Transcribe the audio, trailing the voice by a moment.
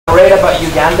Right about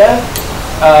Uganda.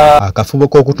 Akafubo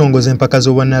k'okutongoza empaka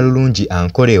z'obwa Nnalulungi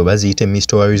Ankole oba ziyite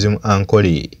Tourism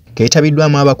Ankole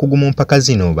keetabiddwamu abakugu mu mpaka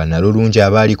zino ba Nnalulungi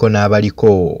abaaliko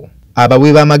n'abaliko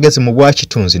abawe b'amagezi mu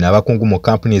bwakitunzi n'abakungu mu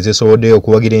kampuni ezeesoboddeyo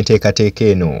okuwagira enteekateeka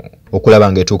eno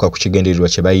okulaba ng'etuuka ku kigendererwa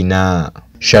kye balina.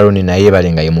 Sharon naye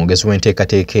balenga ye mwogezi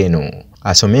w'enteekateeka eno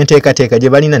asomye enteekateeka gye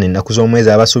balina n'ennaku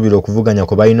z'omwezi abasuubira okuvuganya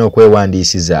kwe balina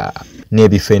okwewandiisiza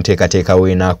n'ebifo enteekateeka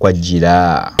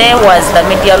w'enaakwajjira. There was the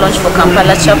media launch for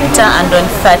Kampala chapter, and on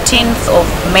 13th of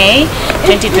May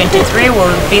 2023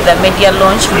 will be the media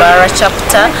launch Bara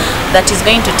chapter that is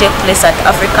going to take place at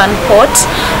African Port.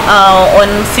 On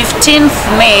 15th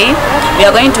May we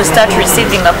are going to start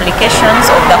receiving applications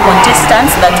of the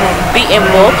contestants that will be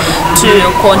able to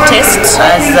contest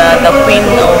as the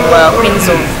queens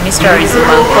of Tourism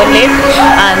Ankole,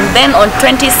 and then on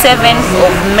 27th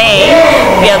of May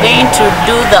we are going to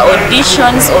do the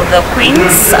auditions of the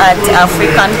queens at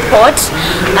African Port,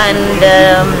 and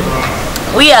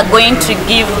we are going to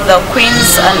give the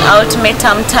queens an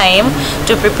ultimatum time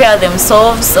to prepare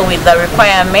themselves with the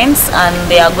requirements, and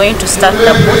they are going to start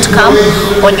the boot camp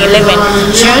on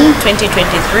 11th June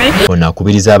 2023.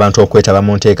 Onakubiriza abantu okwetaba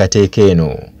mu nteekateeka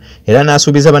eno era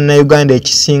n'asuubiza bannayuganda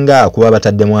ekisinga kuba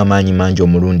bataddemu amaanyi mangi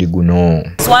omulundi guno.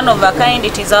 It's one of a kind.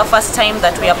 It is our first time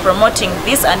that we are promoting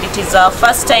this, and it is our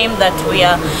first time that we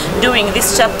are doing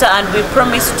this chapter, and we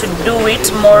promise to do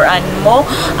it more and more,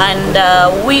 and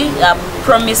we are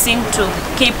promising to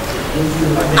keep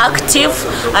active,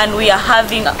 and we are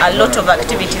having a lot of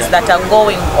activities that are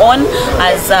going on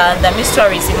as the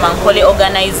Tourism Ankole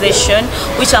organization,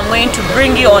 which I'm going to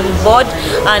bring you on board.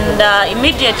 And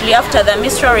immediately after the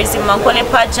Tourism Ankole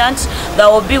pageant, there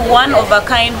will be one of a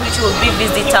kind which will be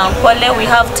Visit Ankole. We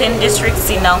have 10 districts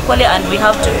in Ankole and we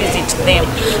have to visit them.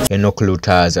 Enoch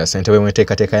Lutaza, ssentebe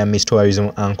w'enteekateeka ya Tourism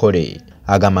Ankole,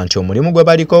 agamba nti omulimu gwe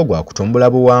baliko gwa kutumbula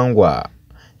buwangwa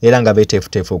era nga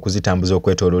beteefuteefu okuzitambuza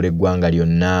okwetooloola eggwanga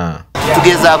lyonna.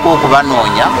 Tugezaako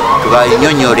okubanoonya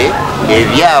tubanyonyole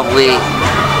ebyabwe,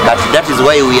 kati that is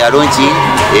why we are launching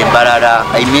Embarara,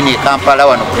 I mean Kampala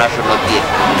wano ku National Theatre.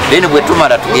 Then bwe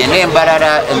tumala tugende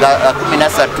Embarara nga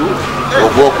 13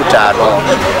 ogwokutaano.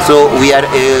 So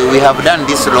we have done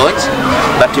this launch,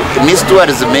 but Miss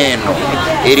Tourism eno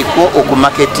eriko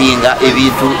okumarketinga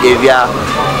ebintu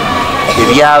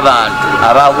eby'abantu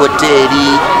aba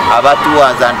hoteli, aba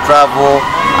tours and travel,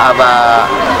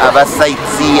 aba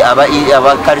sites,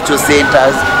 aba cultural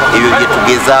centers, ebyo bye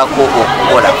tugezaako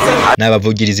okukola.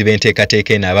 N'abavugirizi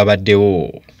b'enteekateeka eno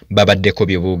ababaddewo babaddeko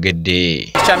bye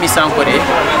boogedde. Miss Ankole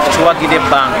tuwagire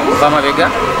ebbanga okuva amabega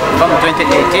from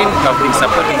 2018 we have been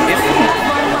supporting this.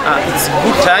 It's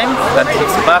good time that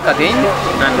it's back again,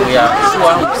 and we are sure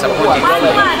we support it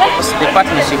fully. The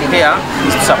partnership here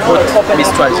is to support Miss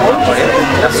Tourism Ankole.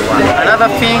 That's one. Another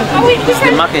thing is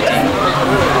the marketing.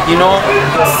 You know,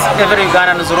 it's every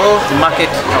Ugandan's role to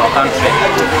market our country.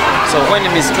 So when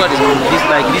Miss Tourism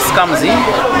like this comes in,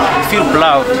 we feel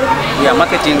proud. We are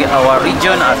marketing our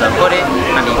region as Ankole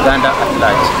and Uganda at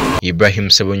large. Ibrahim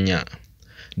Sebunya,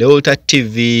 The Altar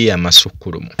TV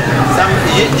Amasukulumu.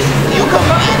 You can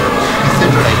be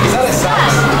centralized.